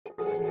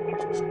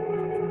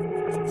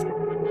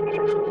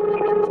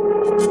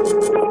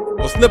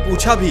उसने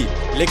पूछा भी,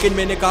 लेकिन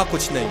मैंने कहा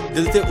कुछ नहीं।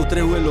 दिल से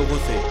उतरे हुए लोगों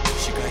से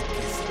शिकायत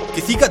कैसी?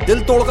 किसी का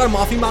दिल तोड़कर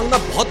माफी मांगना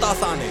बहुत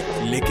आसान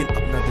है, लेकिन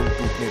अपना दिल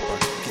टूटने पर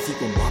किसी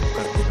को माफ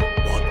कर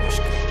देना बहुत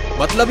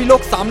मुश्किल। मतलबी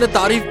लोग सामने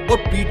तारीफ और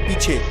पीठ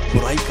पीछे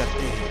बुराई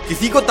करते हैं।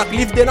 किसी को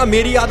तकलीफ देना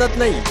मेरी आदत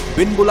नहीं,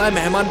 बिन बुलाए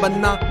मेहमान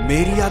बनना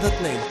मेरी आदत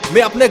नहीं।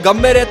 मैं अपने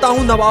गम में रहता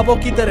हूँ नवाबों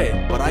की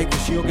तरह, पराई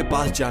खुशियों के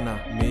पास जाना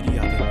मेरी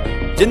आदत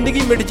नहीं।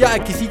 जिंदगी मिट जाए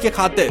किसी के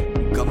खातिर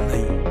गम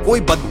नहीं,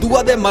 कोई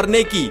बद्दुआ दे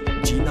मरने की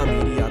जीना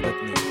मेरी आदत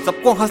नहीं।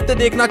 सबको हंसते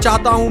देखना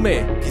चाहता हूँ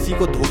मैं, किसी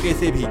को धोखे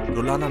से भी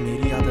रुलाना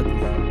मेरी आदत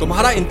नहीं।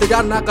 तुम्हारा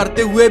इंतजार ना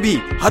करते हुए भी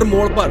हर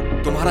मोड़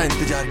पर तुम्हारा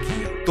इंतजार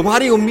किया।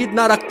 तुम्हारी उम्मीद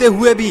ना रखते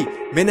हुए भी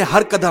मैंने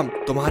हर कदम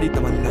तुम्हारी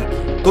तमन्ना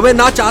की। तुम्हें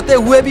ना चाहते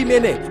हुए भी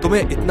मैंने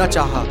तुम्हें इतना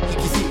चाहा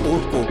कि किसी और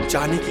को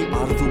चाहने की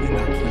आरज़ू भी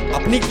ना की।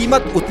 अपनी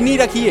कीमत उतनी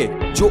रखिए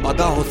जो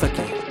अदा हो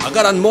सके,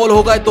 अगर अनमोल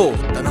हो गए तो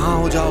तन्हा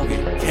हो जाओगे।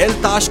 खेल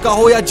ताश का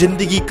हो या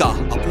जिंदगी का,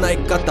 अपना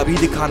इक्का तभी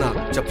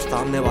दिखाना जब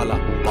सामने वाला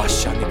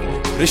बादशाह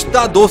निकले।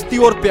 रिश्ता, दोस्ती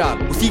और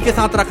प्यार उसी के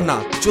साथ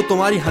रखना जो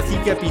तुम्हारी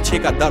हंसी के पीछे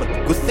का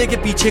दर्द, गुस्से के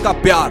पीछे का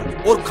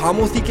प्यार और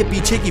खामोशी के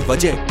पीछे की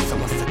वजह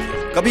समझ सके।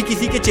 कभी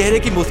किसी के चेहरे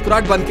की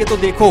मुस्कुराहट बन के तो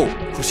देखो,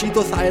 खुशी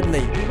तो शायद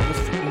नहीं तो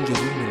सुकून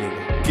जरूर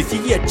मिलेगा। किसी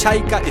की अच्छाई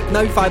का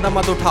इतना भी फायदा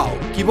मत उठाओ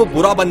कि वो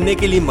बुरा बनने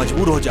के लिए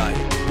मजबूर हो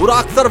जाए। बुरा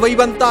अक्सर वही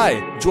बनता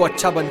है जो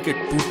अच्छा बन के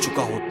टूट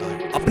चुका होता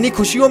है। अपनी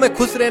खुशियों में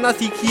खुश रहना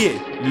सीखिए।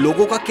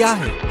 लोगों का क्या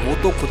है, वो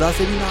तो खुदा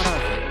से भी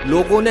नाराज है।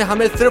 लोगों ने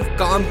हमें सिर्फ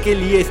काम के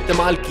लिए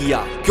इस्तेमाल किया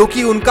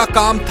क्योंकि उनका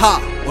काम था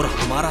और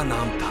हमारा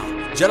नाम था।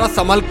 जरा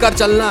संभल कर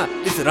चलना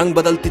इस रंग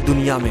बदलती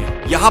दुनिया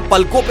में। यहाँ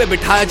पलकों पे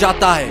बिठाया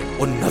जाता है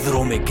और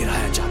नजरों में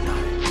गिराया जाता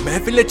है।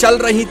 महफिलें चल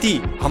रही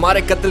थी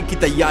हमारे कत्ल की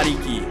तैयारी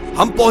की,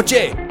 हम पहुंचे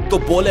तो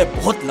बोले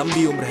बहुत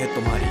लंबी उम्र है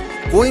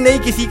तुम्हारी। कोई नहीं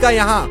किसी का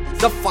यहाँ,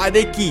 सब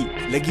फायदे की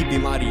लगी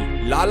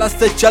बीमारी। लालच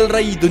से चल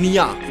रही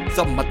दुनिया,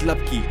 सब मतलब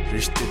की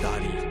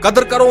रिश्तेदारी।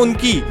 कदर करो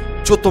उनकी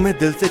जो तुम्हें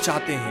दिल से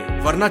चाहते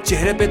हैं, वरना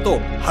चेहरे पे तो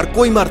हर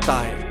कोई मरता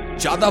है।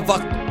 ज्यादा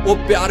वक्त और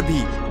प्यार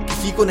भी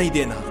किसी को नहीं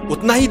देना,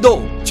 उतना ही दो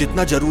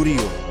जितना जरूरी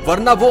हो,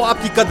 वरना वो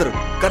आपकी कदर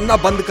करना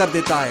बंद कर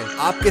देता है।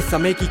 आपके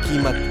समय की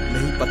कीमत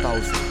नहीं पता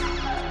उसे।